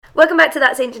Welcome back to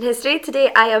That's Ancient History.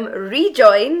 Today I am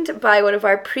rejoined by one of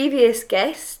our previous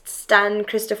guests, Stan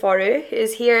Christoforou, who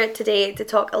is here today to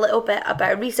talk a little bit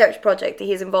about a research project that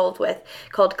he's involved with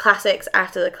called Classics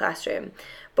After the Classroom.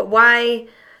 But why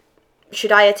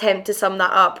should I attempt to sum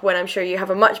that up when I'm sure you have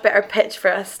a much better pitch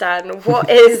for us, Stan? What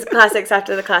is Classics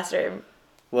After the Classroom?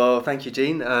 Well, thank you,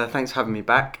 Jean. Thanks for having me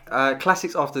back.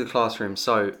 Classics After the Classroom.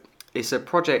 So it's a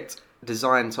project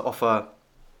designed to offer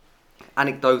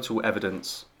anecdotal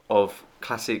evidence of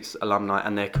classics alumni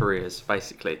and their careers,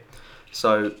 basically.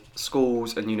 So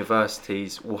schools and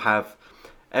universities will have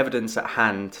evidence at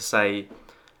hand to say,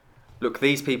 look,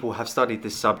 these people have studied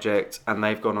this subject and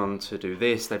they've gone on to do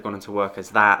this, they've gone on to work as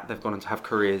that, they've gone on to have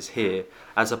careers here,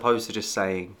 as opposed to just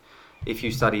saying, if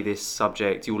you study this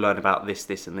subject, you'll learn about this,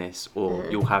 this and this, or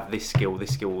you'll have this skill, or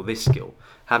this skill.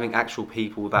 Having actual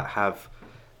people that have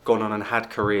gone on and had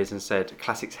careers and said,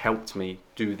 classics helped me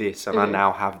do this and I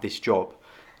now have this job,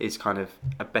 is kind of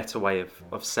a better way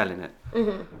of selling it.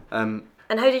 And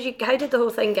how did the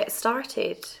whole thing get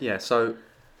started? Yeah, so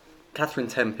Catherine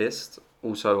Tempest,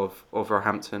 also of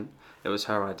Roehampton, it was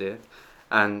her idea,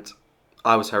 and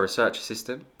I was her research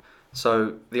assistant.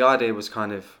 So the idea was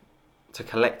kind of to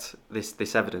collect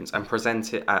this evidence and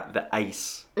present it at the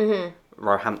ACE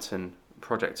Roehampton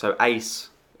project. So ACE,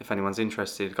 if anyone's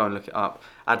interested, go and look it up,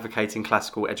 Advocating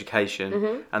Classical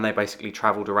Education, and they basically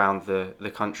travelled around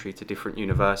the country to different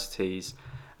universities,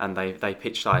 and they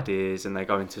pitched ideas and they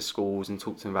go into schools and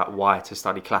talk to them about why to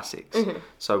study classics.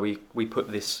 So we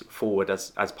put this forward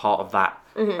as part of that,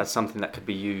 as something that could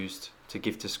be used to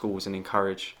give to schools and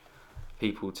encourage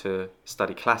people to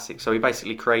study classics. So we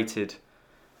basically created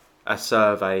a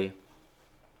survey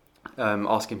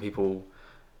asking people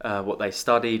what they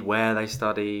studied, where they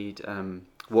studied,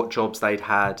 what jobs they'd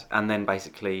had, and then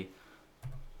basically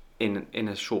in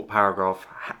a short paragraph,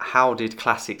 how did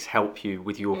classics help you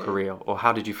with your career, or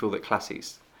how did you feel that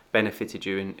classics benefited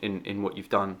you in what you've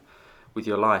done with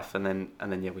your life? And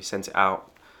then we sent it out,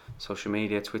 social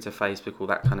media, Twitter, Facebook, all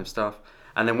that kind of stuff.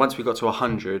 And then once we got to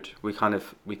 100, we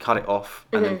cut it off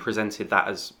and then presented that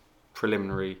as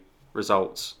preliminary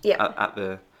results at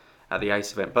the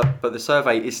ACE event. But the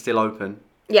survey is still open.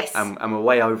 Yes. And we're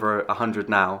way over 100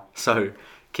 now. So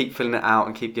keep filling it out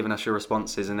and keep giving us your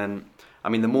responses. And then, I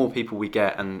mean, the more people we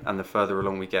get and the further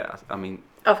along we get, I mean,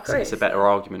 of course, it's a better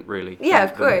argument, really. Yeah,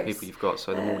 of course. The more people you've got,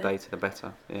 so the more data, the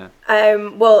better. Yeah.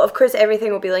 Well, of course,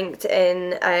 everything will be linked in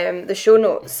the show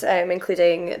notes,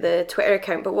 including the Twitter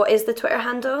account. But what is the Twitter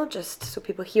handle, just so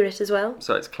people hear it as well?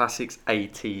 So it's Classics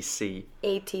ATC.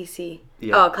 ATC.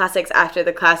 Yeah. Oh, Classics After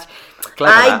the Class.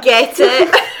 Clever get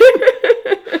it.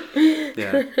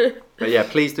 Yeah. But yeah,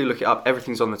 please do look it up.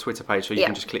 Everything's on the Twitter page, so you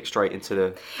can just click straight into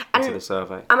the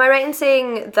survey. Am I right in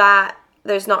saying that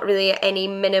there's not really any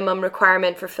minimum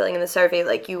requirement for filling in the survey?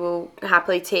 Like, you will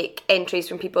happily take entries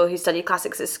from people who studied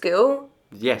classics at school?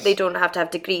 Yes. They don't have to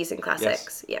have degrees in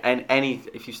classics? Yes. Yeah. And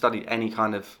if you studied any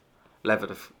kind of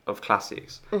level of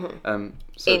classics. So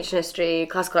ancient history,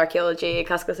 classical archaeology,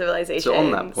 classical civilizations. So on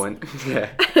that point,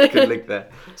 yeah, good link there.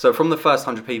 So from the first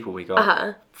 100 people we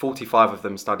got, 45 of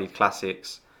them studied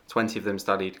classics, 20 of them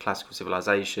studied classical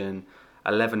civilization,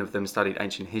 11 of them studied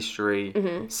ancient history,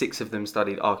 6 of them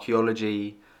studied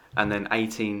archaeology, and then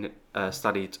 18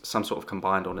 studied some sort of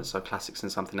combined honours, so classics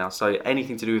and something else. So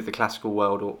anything to do with the classical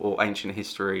world or ancient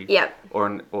history,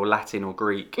 or Latin or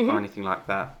Greek or anything like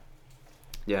that.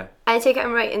 Yeah. I take it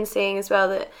I'm right in saying as well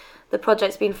that the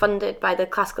project's been funded by the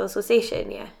Classical Association,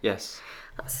 yeah? Yes.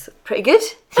 That's pretty good.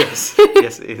 Yes,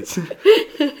 yes it is.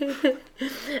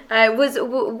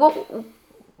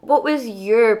 What was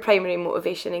your primary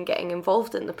motivation in getting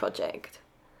involved in the project?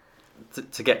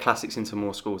 To get classics into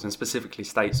more schools, and specifically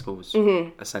state schools,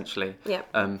 essentially. Yeah.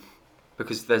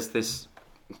 Because there's this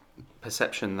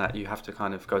perception that you have to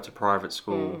kind of go to private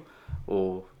school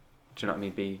or, do you know what I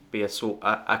mean, be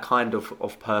a kind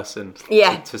of person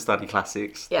to study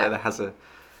classics. Yeah. There has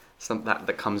something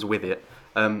that comes with it.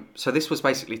 So this was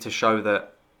basically to show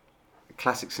that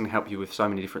classics can help you with so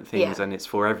many different things, and it's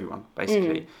for everyone,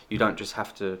 basically. You don't just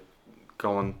have to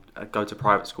go to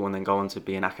private school and then go on to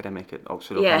be an academic at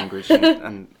Oxford or Cambridge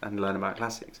and learn about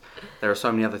classics. There are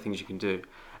so many other things you can do.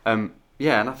 And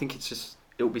I think it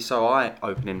will be so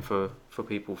eye-opening for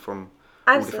people from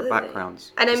all different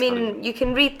backgrounds. And I mean, you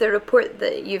can read the report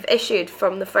that you've issued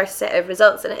from the first set of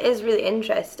results, and it is really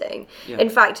interesting. Yeah. In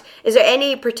fact, is there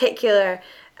any particular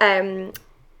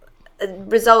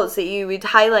results that you would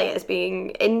highlight as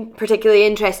being particularly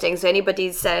interesting? So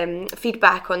anybody's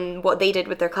feedback on what they did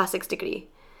with their classics degree?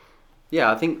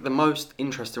 Yeah, I think the most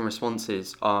interesting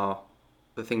responses are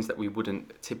the things that we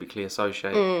wouldn't typically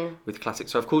associate with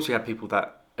classics. So of course we had people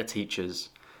that are teachers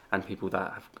and people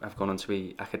that have gone on to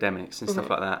be academics and stuff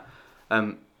like that.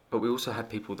 But we also had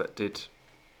people that did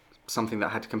something that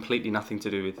had completely nothing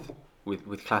to do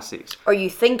with classics. Or you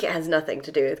think it has nothing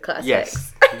to do with classics.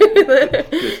 Yes.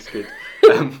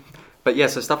 Good. But yeah,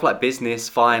 so stuff like business,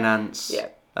 finance,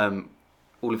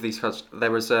 all of these kinds.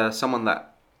 There was someone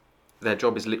that their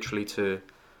job is literally to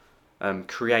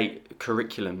create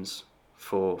curriculums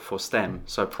for STEM,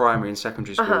 so primary and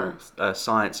secondary school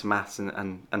science, maths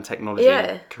and technology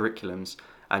curriculums,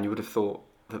 and you would have thought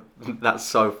that that's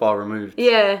so far removed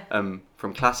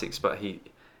from classics, but he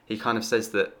kind of says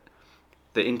that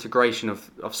the integration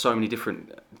of so many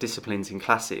different disciplines in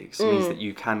classics means that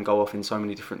you can go off in so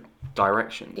many different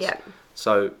directions.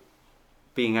 So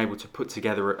being able to put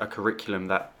together a curriculum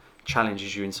that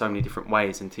challenges you in so many different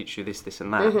ways and teaches you this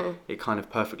and that, it kind of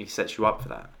perfectly sets you up for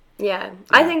that. Yeah,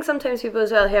 I think sometimes people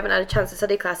as well who haven't had a chance to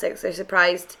study classics are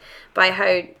surprised by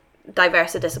how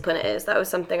diverse a discipline it is. That was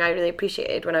something I really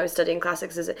appreciated when I was studying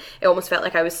classics, is it almost felt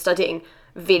like I was studying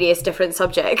various different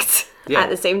subjects at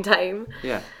the same time.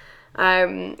 Yeah.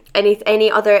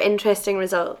 Any other interesting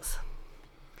results?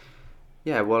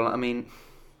 Yeah, well, I mean,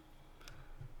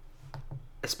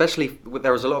 especially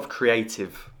there was a lot of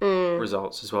creative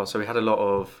results as well. So we had a lot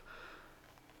of,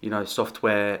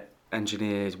 software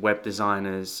engineers, web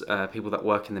designers, people that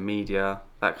work in the media,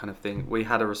 that kind of thing. We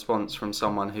had a response from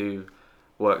someone who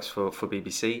works for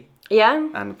BBC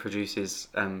and produces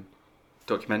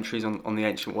documentaries on the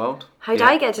ancient world. How did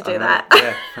I get to do that?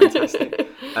 Yeah, fantastic.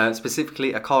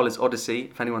 Specifically, Akala's Odyssey.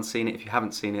 If anyone's seen it, if you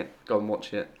haven't seen it, go and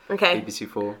watch it. Okay.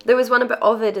 BBC4. There was one about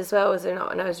Ovid as well, was there not?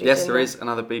 When I was reading Yes, there is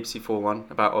another BBC4 one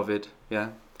about Ovid. Yeah,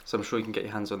 so I'm sure you can get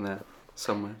your hands on there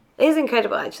somewhere. It is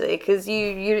incredible, actually, because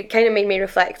you kind of made me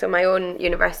reflect on my own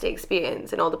university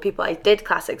experience and all the people I did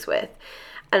classics with,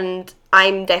 and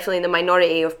I'm definitely in the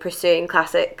minority of pursuing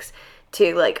classics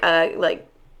to like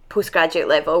postgraduate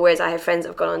level, whereas I have friends that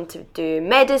have gone on to do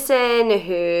medicine,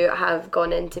 who have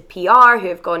gone into PR, who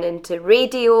have gone into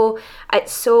radio.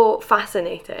 It's so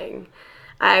fascinating.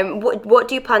 What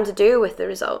do you plan to do with the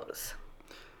results?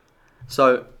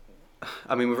 So,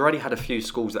 I mean, we've already had a few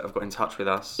schools that have got in touch with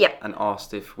us and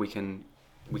asked if we can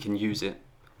use it,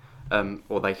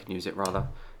 or they can use it rather,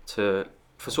 for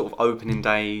sort of opening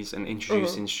days and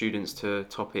introducing students to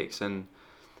topics and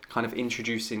kind of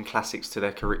introducing classics to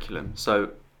their curriculum.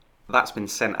 So that's been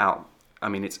sent out. I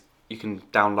mean, you can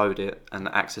download it and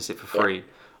access it for free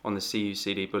on the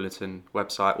CUCD Bulletin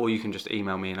website, or you can just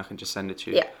email me and I can just send it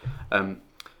to you.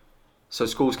 So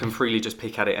schools can freely just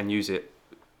pick at it and use it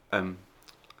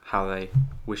how they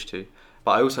wish to.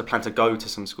 But I also plan to go to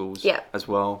some schools as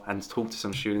well and talk to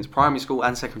some students, primary school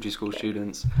and secondary school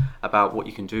students, about what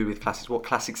you can do with classics, what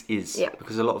classics is,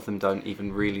 because a lot of them don't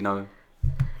even really know.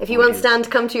 If you want Stan to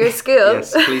come to your school,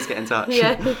 yes, please get in touch.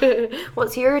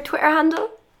 What's your Twitter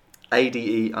handle?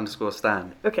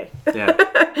 ADE_Stan. Okay. Yeah.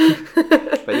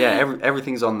 But yeah,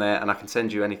 everything's on there, and I can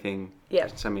send you anything. Yeah.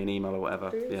 Send me an email or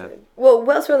whatever. Yeah. Well,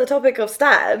 whilst we're on the topic of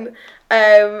Stan,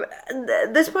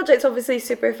 this project's obviously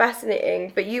super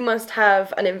fascinating, but you must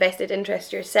have an invested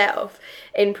interest yourself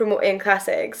in promoting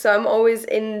classics. So I'm always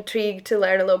intrigued to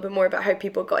learn a little bit more about how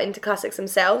people got into classics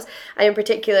themselves, and in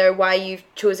particular why you've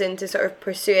chosen to sort of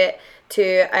pursue it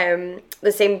to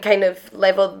the same kind of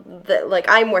level that like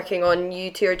I'm working on.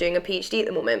 You two are doing a PhD at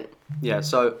the moment. Yeah,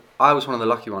 so I was one of the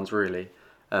lucky ones really,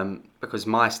 because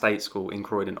my state school in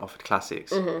Croydon offered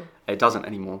classics. It doesn't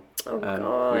anymore,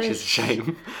 which is a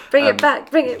shame. Bring it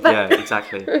back. Yeah,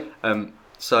 exactly.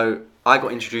 So I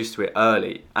got introduced to it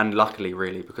early, and luckily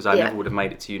really, because I never would have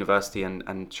made it to university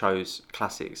and chose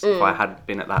classics if I hadn't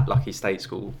been at that lucky state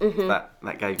school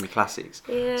that gave me classics.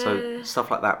 So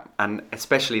stuff like that, and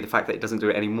especially the fact that it doesn't do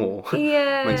it anymore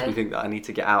makes me think that I need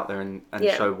to get out there and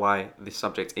show why this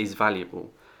subject is valuable.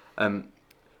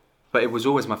 But it was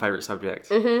always my favourite subject.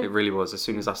 It really was. As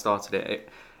soon as I started it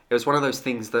was one of those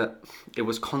things that it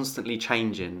was constantly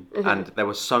changing, and there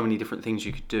were so many different things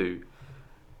you could do.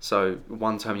 So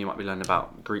one term you might be learning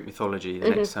about Greek mythology,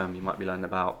 the next term you might be learning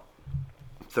about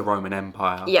the Roman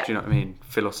Empire. Do you know what I mean?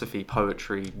 Philosophy,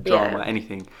 poetry, drama,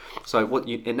 anything. So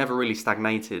it never really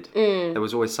stagnated. There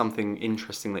was always something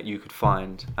interesting that you could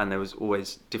find, and there was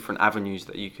always different avenues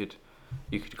that you could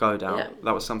go down.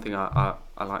 That was something I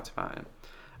liked about it.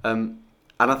 And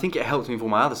I think it helped me with all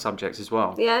my other subjects as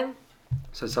well. Yeah.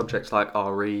 So subjects like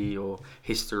RE or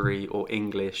history or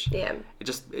English. Yeah. It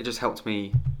just helped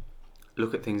me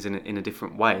look at things in a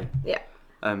different way. Yeah.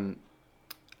 And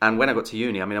when I got to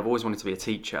uni, I mean, I've always wanted to be a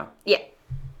teacher. Yeah.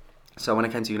 So when I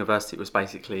came to university, it was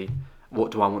basically,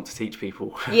 what do I want to teach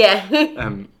people? Yeah.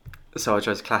 So I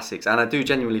chose classics, and I do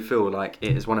genuinely feel like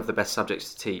it is one of the best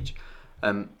subjects to teach.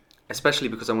 especially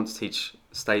because I want to teach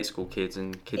state school kids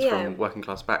and kids Yeah. from working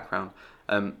class background.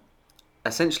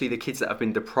 Essentially, the kids that have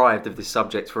been deprived of this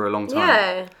subject for a long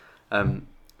time. Yeah.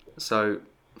 So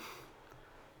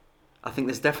I think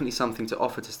there's definitely something to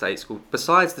offer to state school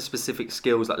besides the specific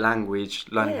skills like language,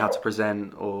 learning how to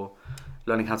present, or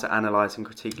learning how to analyse and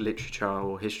critique literature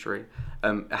or history.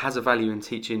 It has a value in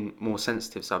teaching more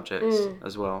sensitive subjects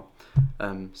as well.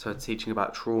 So teaching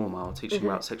about trauma or teaching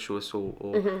about sexual assault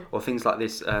or things like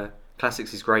this,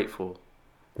 classics is great for.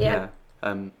 Yeah.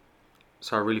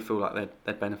 So I really feel like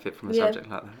they'd benefit from a subject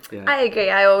like that. Yeah. I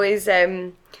agree. I always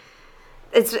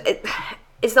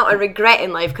it's not a regret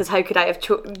in life, because how could I have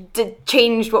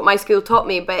changed what my school taught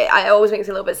me? But it always makes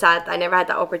me a little bit sad that I never had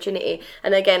that opportunity.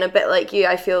 And again, a bit like you,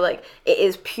 I feel like it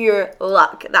is pure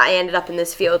luck that I ended up in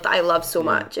this field that I love so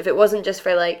much. If it wasn't just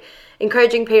for like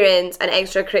encouraging parents and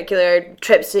extracurricular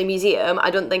trips to the museum, I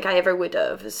don't think I ever would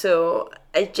have. So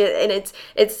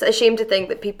it's a shame to think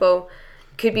that people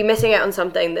could be missing out on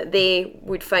something that they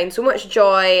would find so much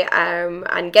joy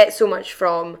and get so much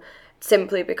from,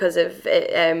 simply because of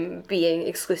it being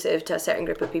exclusive to a certain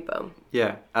group of people.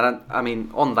 Yeah, and I mean,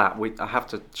 on that, I have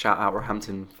to shout out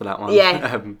Roehampton for that one.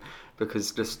 Yeah.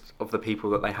 Because just of the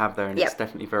people that they have there, and it's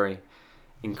definitely very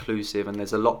inclusive, and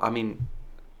there's a lot, I mean,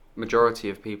 majority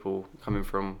of people coming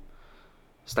from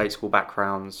state school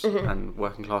backgrounds and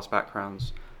working class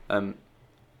backgrounds.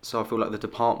 So I feel like the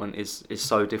department is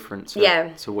so different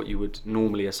to what you would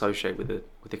normally associate with the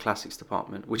classics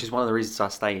department, which is one of the reasons I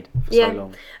stayed for so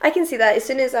long. I can see that. As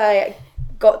soon as I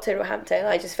got to Roehampton,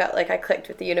 I just felt like I clicked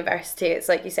with the university. It's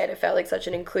like you said, it felt like such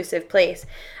an inclusive place,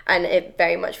 and it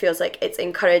very much feels like it's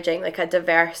encouraging like a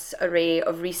diverse array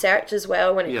of research as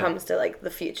well when it comes to like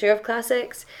the future of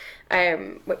classics.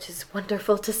 Which is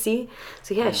wonderful to see.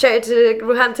 So shout out to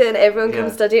Roehampton. Everyone come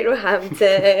study at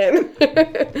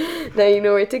Roehampton. Now you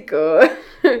know where to go.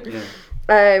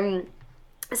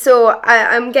 So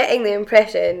I'm getting the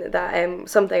impression that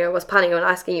something I was planning on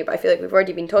asking you, but I feel like we've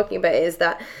already been talking about it, is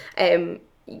that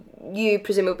you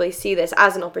presumably see this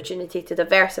as an opportunity to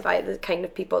diversify the kind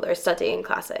of people that are studying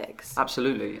classics.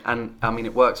 Absolutely. And I mean,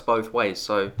 it works both ways.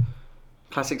 So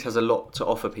classics has a lot to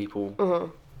offer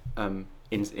people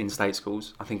in state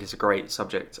schools. I think it's a great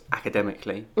subject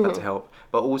academically to help,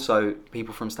 but also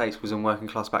people from state schools and working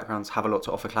class backgrounds have a lot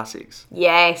to offer classics.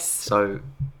 Yes. So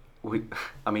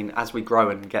as we grow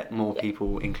and get more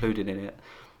people included in it,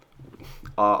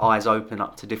 our eyes open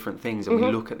up to different things, and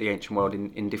we look at the ancient world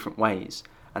in different ways,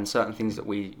 and certain things that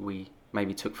we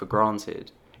maybe took for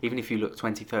granted, even if you look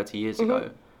 20, 30 years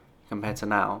ago compared to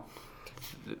now,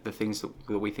 the things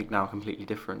that we think now are completely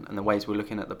different, and the ways we're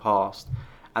looking at the past.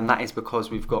 And that is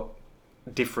because we've got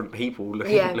different people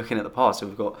looking at the past. So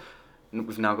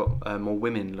we've now got more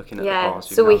women looking at the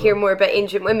past. So we hear more about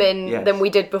ancient women than we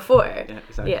did before. Yeah,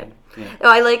 exactly. Yeah. No,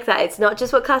 I like that. It's not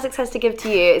just what classics has to give to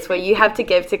you, it's what you have to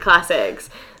give to classics.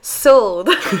 Sold.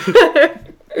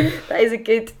 That is a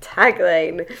good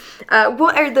tagline.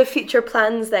 What are the future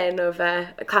plans then of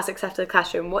Classics After the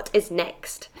Classroom? What is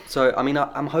next? So, I mean,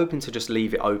 I'm hoping to just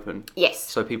leave it open. Yes.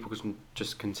 So people can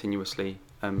just continuously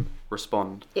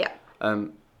respond. Yeah.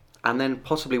 And then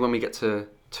possibly when we get to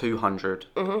 200,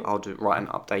 I'll write an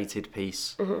updated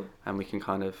piece, and we can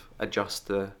kind of adjust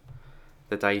the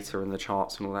data and the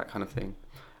charts and all that kind of thing.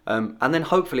 And then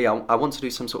hopefully I want to do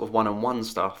some sort of one-on-one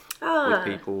stuff with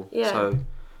people. Yeah. So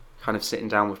kind of sitting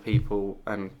down with people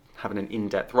and having an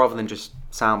in-depth, rather than just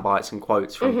sound bites and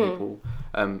quotes from people,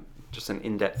 just an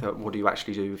in-depth, what do you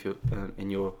actually do with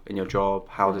in your job?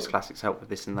 How does classics help with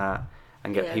this and that?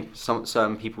 And get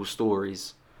certain people's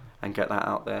stories and get that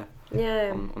out there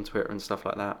on Twitter and stuff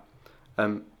like that.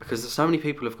 Because so many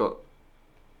people have got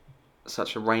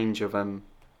such a range of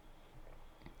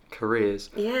careers.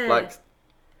 Yeah. Like,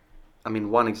 I mean,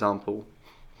 one example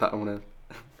that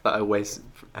I always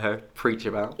preach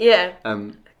about. Yeah.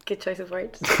 Good choice of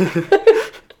words.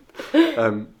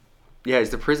 Is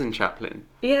the prison chaplain.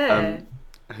 Yeah.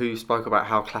 Who spoke about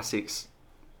how classics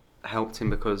helped him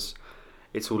because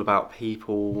it's all about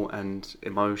people and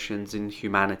emotions and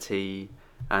humanity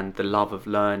and the love of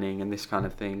learning and this kind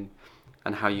of thing,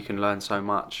 and how you can learn so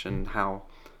much, and how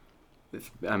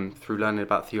through learning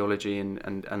about theology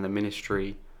and the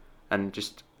ministry, and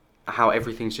just how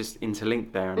everything's just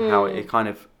interlinked there, and how it kind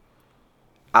of,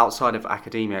 outside of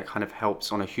academia, it kind of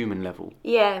helps on a human level.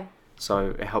 Yeah. So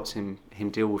it helps him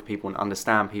deal with people and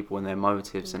understand people and their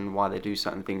motives and why they do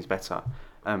certain things better.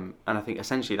 And I think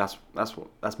essentially that's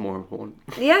more important.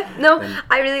 Yeah, no,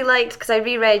 I really liked, because I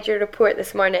reread your report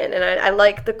this morning, and I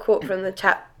liked the quote from the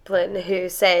chaplain who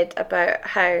said about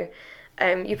how,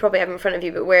 you probably have it in front of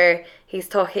you, but where he's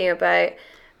talking about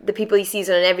the people he sees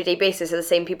on an everyday basis are the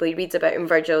same people he reads about in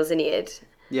Virgil's Aeneid.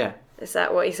 Yeah. Is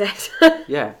that what he said?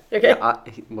 Yeah. Okay. Yeah,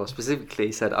 well, specifically,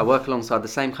 he said, I work alongside the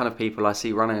same kind of people I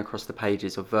see running across the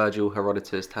pages of Virgil,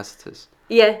 Herodotus, Tacitus.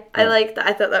 Yeah, I like that.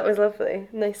 I thought that was lovely.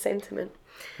 Nice sentiment.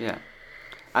 Yeah.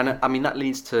 And I mean, that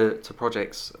leads to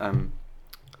projects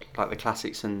like the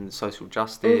classics and social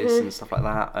justice and stuff like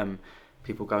that.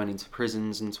 People going into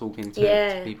prisons and talking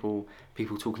to people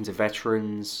talking to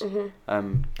veterans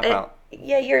about...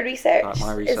 your research, like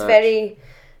my research is very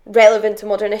relevant to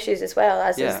modern issues as well,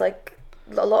 as is like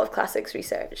a lot of classics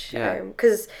research.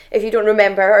 Because if you don't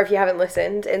remember, or if you haven't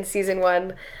listened, in season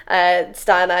 1,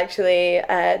 Stan actually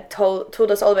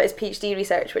told us all about his PhD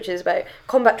research, which is about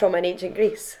combat trauma in ancient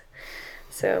Greece.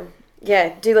 So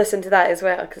yeah, do listen to that as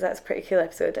well, because that's a pretty cool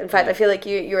episode. In fact, I feel like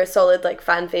you're a solid like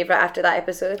fan favourite after that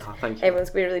episode. Oh, thank you. Everyone's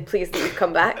been really pleased that you've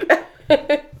come back.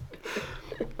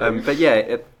 But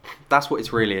yeah, that's what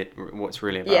it's really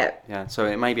about. Yeah. So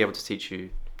it may be able to teach you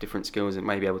different skills. It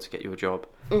may be able to get you a job.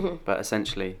 But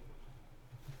essentially,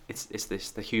 it's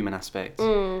the human aspect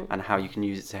and how you can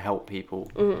use it to help people.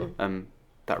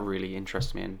 That really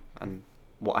interests me and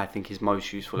what I think is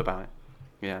most useful about it.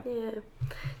 Yeah.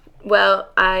 Well,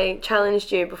 I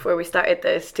challenged you before we started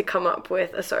this to come up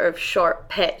with a sort of short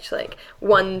pitch, like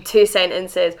 1-2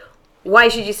 sentences. Why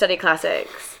should you study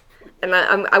classics? And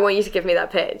I want you to give me that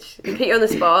pitch. Put you on the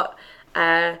spot,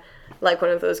 like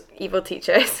one of those evil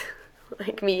teachers,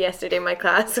 like me yesterday in my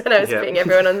class when I was putting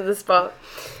everyone on the spot,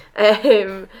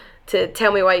 to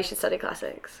tell me why you should study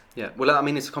classics. Yeah, well, I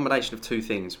mean, it's a combination of two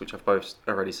things, which I've both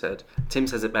already said. Tim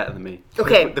says it better than me.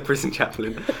 Okay. The prison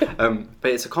chaplain.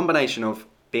 But it's a combination of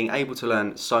being able to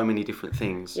learn so many different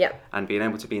things and being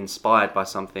able to be inspired by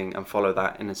something and follow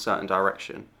that in a certain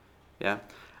direction. Yeah.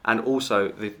 And also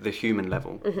the human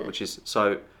level, which is,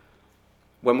 so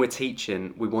when we're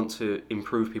teaching, we want to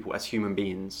improve people as human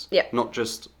beings. Not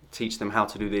just teach them how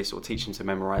to do this or teach them to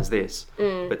memorize this,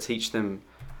 but teach them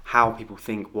how people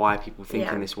think, why people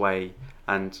think in this way.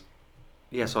 And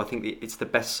so I think it's the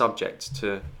best subject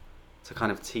to kind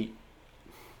of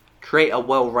create a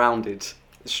well-rounded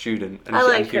student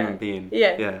and human being.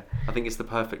 Yeah. I think it's the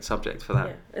perfect subject for that.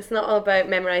 Yeah. It's not all about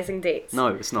memorizing dates. No,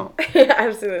 it's not.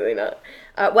 Absolutely not.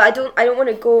 Well, I don't want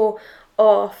to go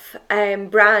off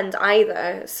brand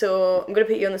either, so I'm going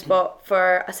to put you on the spot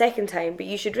for a second time, but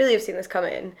you should really have seen this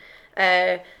coming.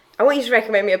 I want you to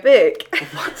recommend me a book.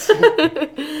 What?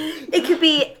 It could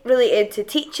be related to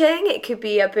teaching. It could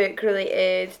be a book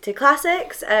related to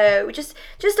classics. Just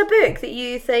a book that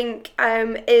you think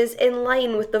is in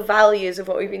line with the values of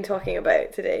what we've been talking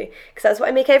about today. Because that's what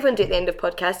I make everyone do at the end of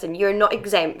podcasts, and you're not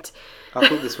exempt. I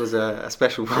thought this was a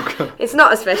special podcast. It's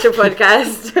not a special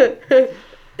podcast.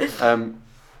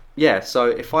 So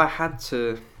if I had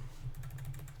to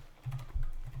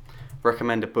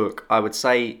recommend a book, I would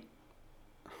say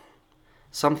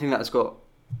something that's got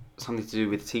something to do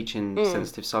with teaching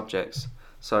sensitive subjects.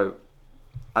 So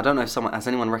I don't know if has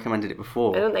anyone recommended it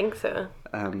before? I don't think so.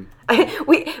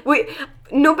 We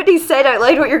nobody said out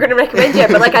loud what you're going to recommend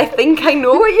yet, but like I think I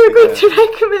know what you're going to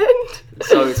recommend.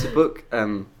 So it's a book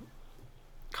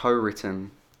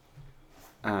co-written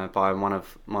by one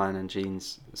of mine and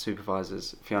Jean's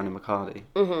supervisors, Fiona McCarty,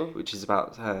 which is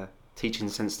about teaching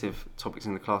sensitive topics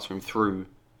in the classroom through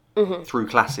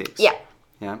classics.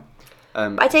 Yeah.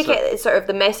 I take it sort of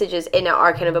the messages in it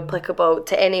are kind of applicable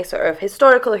to any sort of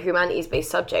historical or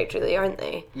humanities-based subject, really, aren't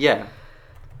they? Yeah.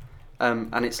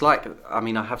 And it's like, I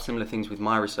mean, I have similar things with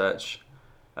my research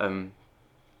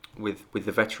with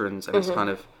the veterans, and it's kind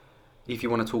of, if you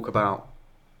want to talk about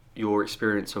your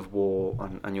experience of war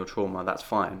and your trauma, that's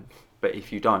fine. But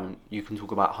if you don't, you can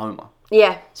talk about Homer.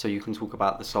 Yeah. So you can talk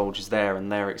about the soldiers there and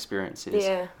their experiences,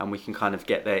 and we can kind of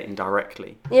get there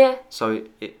indirectly. Yeah. So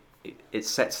it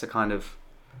sets the kind of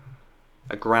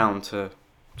a ground to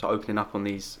opening up on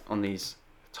these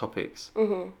topics.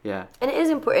 Yeah. And it is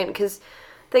important because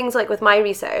things like with my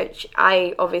research,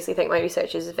 I obviously think my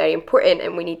research is very important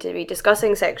and we need to be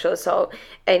discussing sexual assault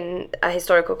in a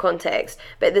historical context,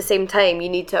 but at the same time you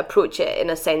need to approach it in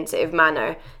a sensitive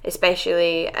manner,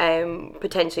 especially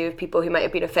potentially with people who might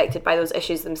have been affected by those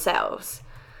issues themselves.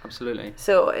 Absolutely.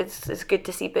 So it's good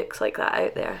to see books like that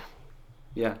out there.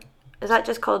 Yeah. Is that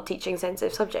just called teaching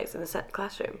sensitive subjects in the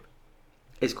classroom?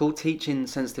 It's called teaching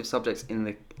sensitive subjects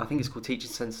I think it's called teaching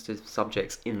sensitive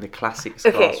subjects in the classics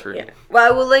classroom. Yeah.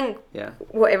 Well, I will link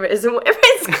whatever it is and whatever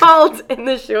it's called in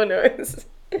the show notes.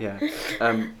 Yeah.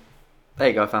 There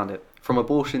you go, I found it. From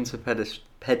abortion to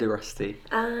pederasty.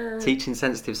 Teaching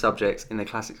sensitive subjects in the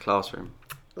classics classroom.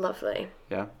 Lovely.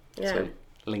 Yeah. Yeah. So,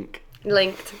 link.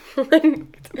 Linked.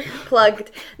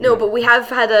 Plugged. No, but we have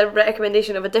had a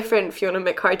recommendation of a different Fiona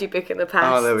McCarty book in the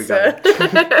past. Oh, there we go.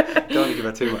 Don't want to give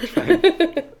her too much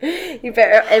fame. You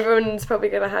better, everyone's probably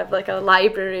going to have like a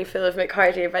library full of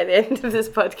McCarty by the end of this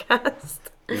podcast.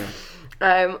 Yeah.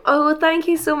 Oh, thank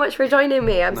you so much for joining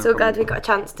me. I'm No so glad problem. we got a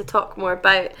chance to talk more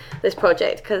about this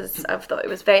project, because I've thought it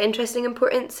was very interesting and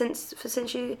important since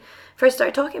you first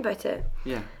started talking about it.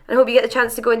 Yeah. I hope you get the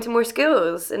chance to go into more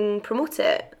schools and promote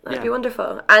it. That'd be Yeah.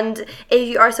 wonderful. And if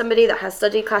you are somebody that has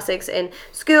studied classics in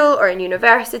school or in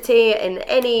university, in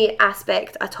any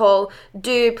aspect at all,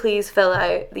 do please fill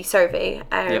out the survey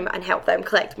and help them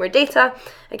collect more data.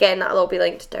 Again, that'll all be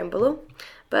linked down below.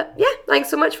 But yeah, thanks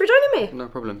so much for joining me. No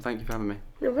problem. Thank you for having me.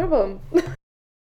 No problem.